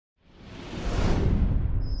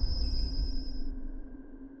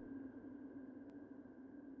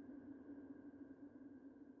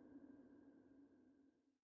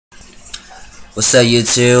What's up,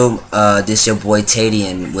 YouTube? This your boy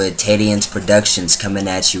Tadian with Tadian's Productions coming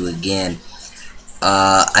at you again.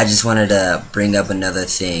 I just wanted to bring up another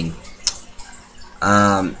thing.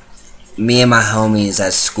 Um, Me and my homies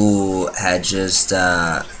at school had just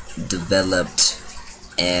developed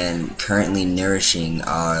and currently nourishing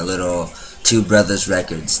our little Two Brothers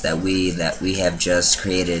records that we have just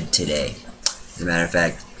created today. As a matter of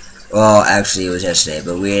fact, well, actually it was yesterday,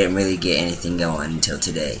 but we didn't really get anything going until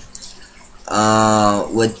today.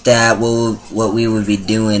 With that, what we would be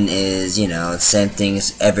doing is, same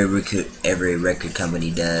things every record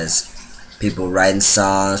company does. People writing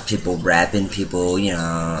songs, people rapping, people,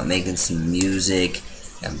 making some music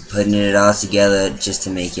and putting it all together just to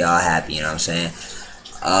make y'all happy. You know what I'm saying?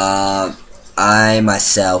 I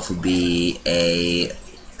myself would be a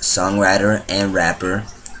songwriter and rapper,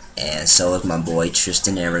 and so is my boy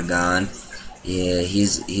Tristan Aragon. Yeah,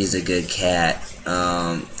 he's a good cat.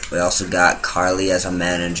 We also got Carly as our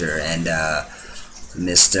manager and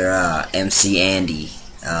Mr. MC Andy.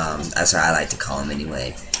 That's what I like to call him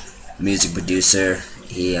anyway. Music producer.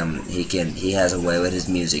 He has a way with his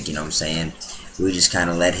music. You know what I'm saying? We just kind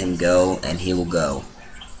of let him go and he will go.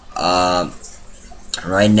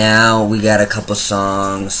 Right now we got a couple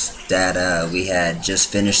songs that we had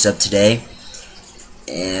just finished up today,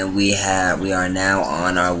 and we are now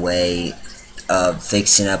on our way of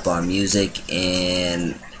fixing up our music,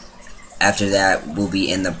 and after that we'll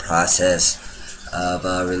be in the process of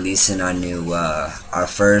releasing our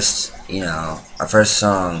first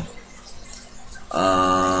song.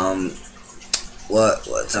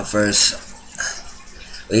 What's our first?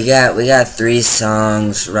 We got three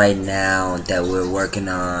songs right now that we're working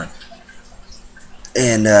on,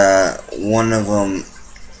 and one of them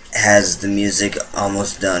has the music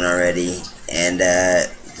almost done already, and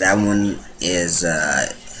that one is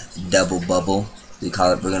Double Bubble. We're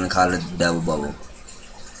gonna call it Double Bubble.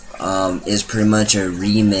 It's pretty much a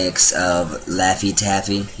remix of Laffy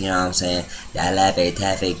Taffy. You know what I'm saying? That Laffy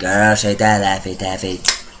Taffy, girl, shake that Laffy Taffy,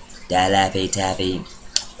 that Laffy Taffy.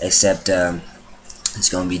 Except it's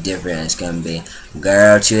gonna be different. It's gonna be,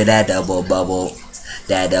 girl, chew that double bubble,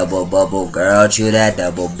 girl, chew that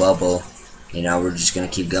double bubble. We're just gonna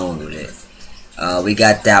keep going with it. We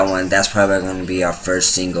got that one. That's probably gonna be our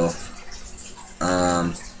first single.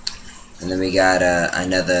 And then we got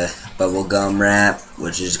another bubblegum rap,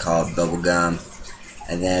 which is called Bubblegum.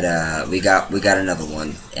 And then we got another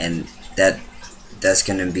one, and that's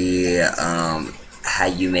gonna be how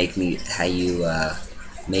you make me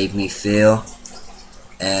feel.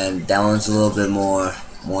 And that one's a little bit more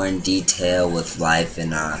in detail with life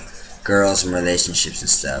and girls and relationships and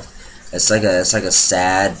stuff. It's like a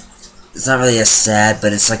sad. It's not really a sad,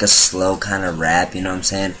 but it's like a slow kind of rap. You know what I'm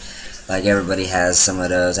saying? Like everybody has some of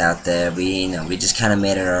those out there. We just kind of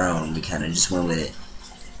made it our own. We kind of just went with it.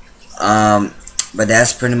 But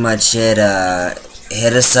that's pretty much it.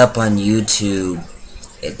 Hit us up on YouTube.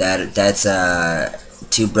 That's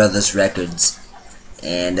Two Brothers Records,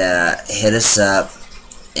 and hit us up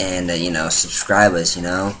and subscribe us.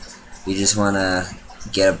 We just wanna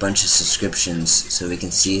get a bunch of subscriptions so we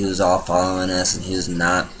can see who's all following us and who's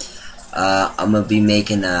not. I'm gonna be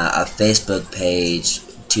making a Facebook page,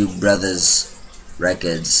 Two Brothers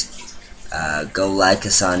Records. Go like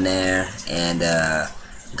us on there and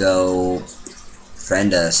go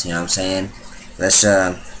friend us. You know what I'm saying?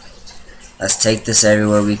 Let's take this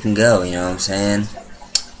everywhere we can go. You know what I'm saying?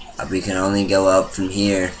 We can only go up from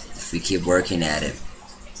here if we keep working at it.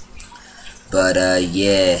 But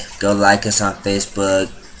yeah, go like us on Facebook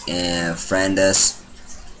and friend us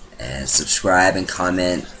and subscribe and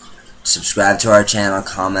comment. Subscribe to our channel,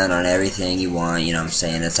 comment on everything you want. You know what I'm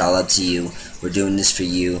saying? It's all up to you. We're doing this for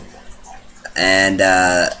you. And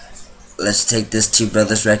let's take this Two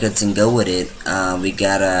Brothers Records and go with it. We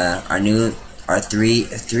got our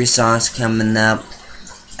three songs coming up.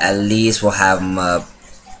 At least we'll have them up.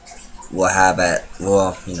 We'll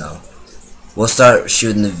start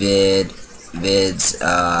shooting the vids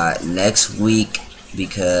next week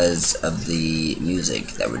because of the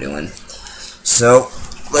music that we're doing. So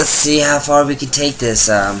let's see how far we can take this.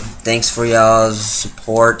 Thanks for y'all's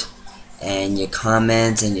support and your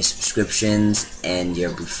comments and your subscriptions and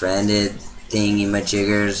your befriended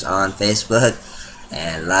thingy-majiggers on Facebook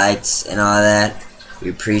and likes and all that. We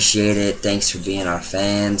appreciate it. Thanks for being our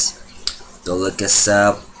fans. Go look us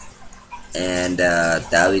up, and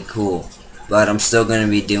that'll be cool. But I'm still going to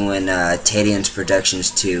be doing Tadian's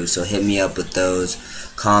Productions too, so hit me up with those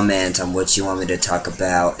comments on what you want me to talk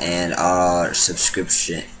about, and our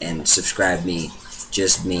subscription, and subscribe me,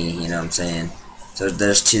 just me, you know what I'm saying? So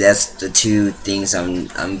that's the two things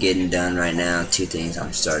I'm getting done right now, two things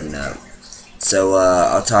I'm starting up. So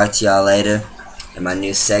I'll talk to y'all later in my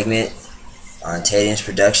new segment on Tadian's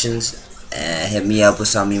Productions. Hit me up with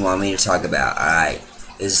something you want me to talk about. Alright,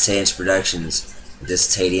 this is Tadian's Productions. This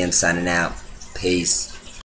is Tadian signing out. Peace.